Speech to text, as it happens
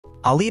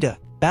Alita,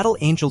 Battle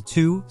Angel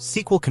 2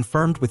 sequel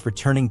confirmed with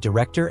returning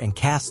director and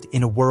cast.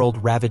 In a world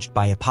ravaged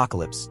by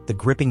apocalypse, the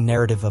gripping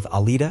narrative of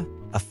Alita,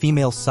 a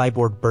female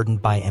cyborg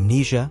burdened by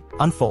amnesia,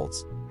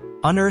 unfolds.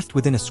 Unearthed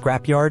within a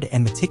scrapyard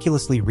and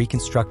meticulously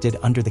reconstructed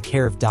under the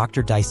care of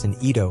Dr. Dyson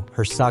Ito,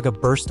 her saga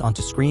burst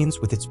onto screens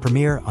with its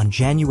premiere on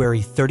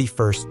January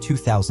 31,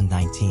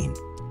 2019.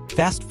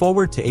 Fast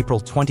forward to April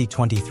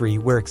 2023,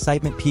 where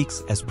excitement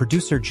peaks as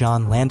producer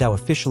Jon Landau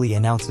officially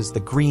announces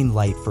the green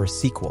light for a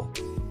sequel.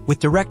 With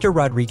director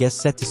Rodriguez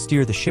set to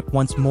steer the ship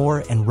once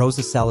more and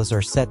Rosa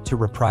Salazar set to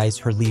reprise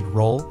her lead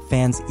role,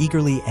 fans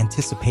eagerly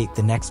anticipate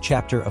the next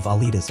chapter of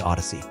Alita's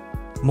Odyssey.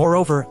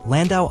 Moreover,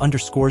 Landau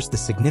underscores the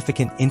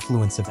significant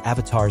influence of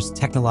Avatar's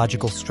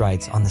technological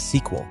strides on the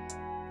sequel.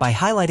 By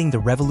highlighting the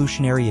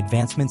revolutionary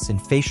advancements in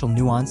facial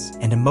nuance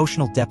and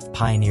emotional depth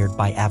pioneered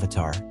by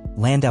Avatar,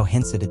 Landau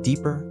hints at a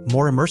deeper,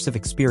 more immersive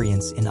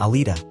experience in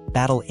Alita,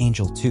 Battle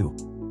Angel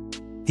 2.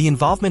 The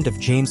involvement of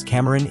James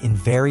Cameron in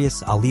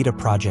various Alita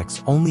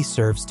projects only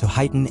serves to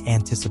heighten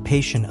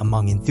anticipation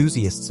among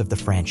enthusiasts of the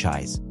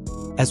franchise.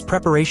 As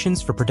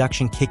preparations for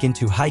production kick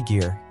into high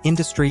gear,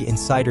 industry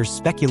insiders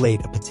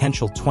speculate a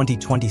potential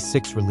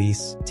 2026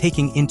 release,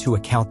 taking into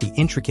account the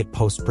intricate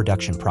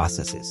post-production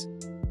processes.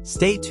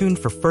 Stay tuned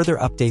for further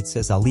updates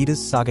as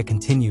Alita's saga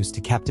continues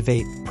to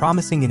captivate,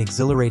 promising an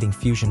exhilarating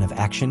fusion of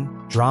action,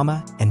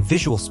 drama, and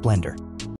visual splendor.